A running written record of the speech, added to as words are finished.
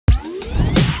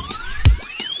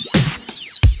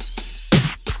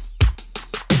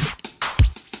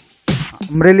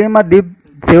અમરેલીમાં દીપ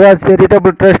સેવા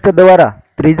charitable trust દ્વારા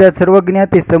ત્રીજા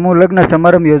સર્વજ્ઞાતિ સમૂહ લગ્ન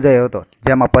સમારંભ યોજાયો હતો,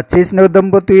 જેમાં 25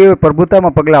 નવદંપતીઓએ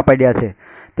પ્રભુતામાં પગલાં પાડ્યા છે.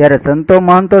 ત્યારે સંતો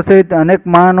મહંતો સહિત અનેક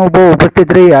મહાનુભાવો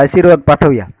ઉપસ્થિત રહી આશીર્વાદ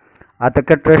પાઠવ્યા. આ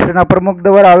તકે ટ્રસ્ટના પ્રમુખ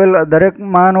દ્વારા આવેલ દરેક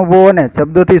મહાનુભાવોને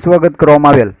શબ્દોથી સ્વાગત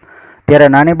કરવામાં આવેલ. ત્યારે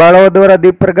નાની બાળાઓ દ્વારા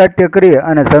દીપ પ્રગટ્ય કરી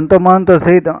અને સંતો મહંતો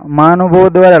સહિત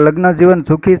મહાનુભાવો દ્વારા લગ્ન જીવન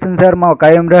સુખી સંસારમાં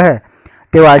કાયમ રહે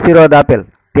તેવા આશીર્વાદ આપેલ.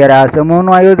 ત્યારે આ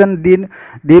સમૂહનું આયોજન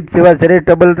દીપ સેવા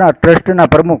ચેરિટેબલના ટ્રસ્ટના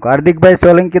પ્રમુખ હાર્દિકભાઈ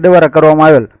સોલંકી દ્વારા કરવામાં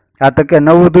આવેલ. આ તકે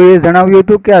નવવધુએ જણાવ્યું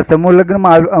હતું કે આ સમૂહ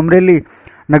લગ્નમાં અમરેલી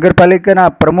નગરપાલિકાના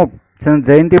પ્રમુખ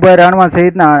જયંતિભાઈ રાણવા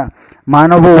સહિતના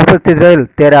મહાનુભાવો ઉપસ્થિત રહેલ.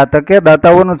 ત્યારે આ તકે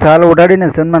દાતાઓનું છાલ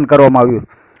ઓઢાડીને સન્માન કરવામાં આવ્યું.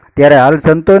 ત્યારે હાલ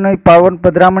સંતોની પાવન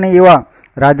પધરામણી એવા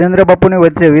રાજેન્દ્ર બાપુની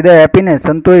વચ્ચે વિદાય આપીને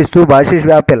સંતોએ શુભ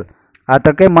આશીષ આપેલ. આ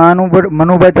તકે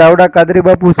મનુભાઈ ચાવડા કાદરી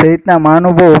બાપુ સહિતના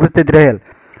મહાનુભાવો ઉપસ્થિત રહેલ.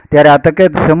 ત્યારે આ તકે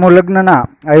સમૂહ લગ્નના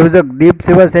આયોજક દીપ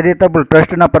સેવા ચેરિટેબલ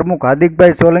ટ્રસ્ટના પ્રમુખ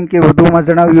હાર્દિકભાઈ સોલંકી વધુમાં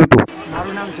જણાવ્યું હતું.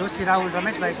 મારું નામ જોશી રાહુલ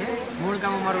રમેશભાઈ છે. મૂળ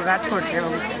ગામ મારું રાજકોટ છે.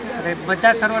 અને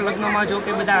બધા સર્વ લગ્નમાં જો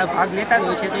કે બધા ભાગ લેતા જ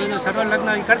હોય છે, તો એ સર્વ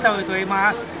લગ્ન કરતા હોય તો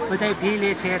એમાં બધા ફી લે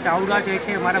છે. તો આવડા જે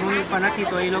છે મારા મમ્મી પપ્પા નથી,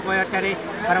 તો એ લોકોએ અત્યારે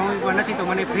મારા મમ્મી પપ્પા નથી તો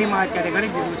મને ફ્રીમાં અત્યારે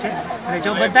કરી દીધું છે. અને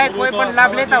જો બધા કોઈ પણ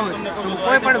લાભ લેતા હોય, તો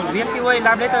કોઈ પણ વ્યક્તિ હોય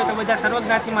લાભ લેતા હોય તો બધા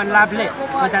સર્વજ્ઞાતિમાં લાભ લે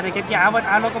વધારે, કેમ કે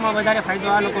આ લોકોમાં વધારે ફાયદો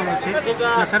આ લોકોનો છે.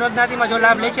 સર્વજ્ઞાતિમાં જો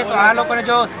લાભ લે છે તો આ લોકોને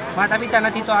જો માતા પિતા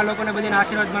નથી તો આ લોકોને બધાને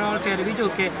આશીર્વાદ મળવાનો છે. અને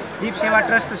બીજું કે દીપ સેવા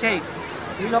ટ્રસ્ટ છે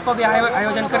એ લોકો બી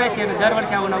આયોજન કરે છે અને દર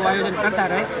વર્ષે આવું નવું આયોજન કરતા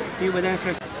રહે એ બધા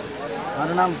છે.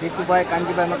 મારું નામ ભીખુભાઈ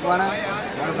કાંજીભાઈ મકવાણા,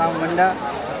 મારું ગામ મંડા,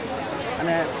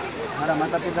 અને મારા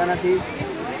માતા પિતા નથી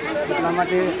એટલા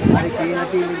માટે મારી ફી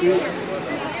નથી લીધી,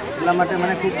 એટલા માટે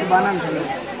મને ખૂબ ખૂબ આનંદ થયો.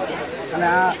 અને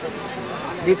આ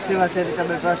દીપ સેવા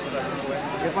ચેરિટેબલ ટ્રસ્ટ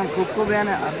એ પણ ખૂબ ખૂબ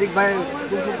એને હાર્દિકભાઈ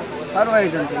ખૂબ ખૂબ સારું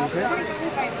આયોજન કર્યું છે,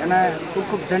 એને ખૂબ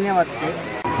ખૂબ ધન્યવાદ છે.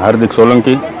 હાર્દિક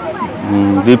સોલંકી,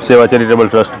 દીપ સેવા ચેરિટેબલ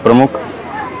ટ્રસ્ટ પ્રમુખ.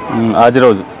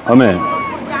 આજરોજ અમે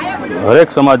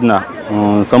હરેક સમાજના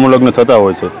સમૂહ લગ્ન થતા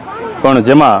હોય છે, પણ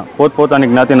જેમાં પોતપોતાની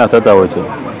જ્ઞાતિના થતા હોય છે.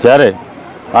 જ્યારે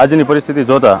આજની પરિસ્થિતિ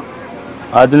જોતાં,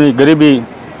 આજની ગરીબી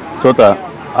જોતાં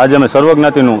આજે અમે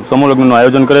સર્વજ્ઞાતિનું સમૂહ લગ્નનું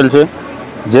આયોજન કરેલ છે,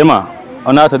 જેમાં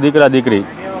અનાથ દીકરા દીકરી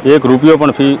 1 રૂપિયો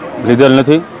પણ ફી લીધેલ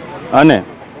નથી અને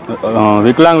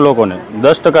વિકલાંગ લોકોને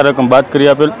 10% રકમ બાદ કરી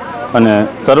આપેલ અને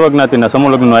સર્વજ્ઞાતિના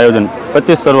સમૂહ લગ્નનું આયોજન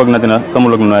 25 સર્વજ્ઞાતિના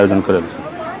સમૂહ લગ્નનું આયોજન કરેલ છે.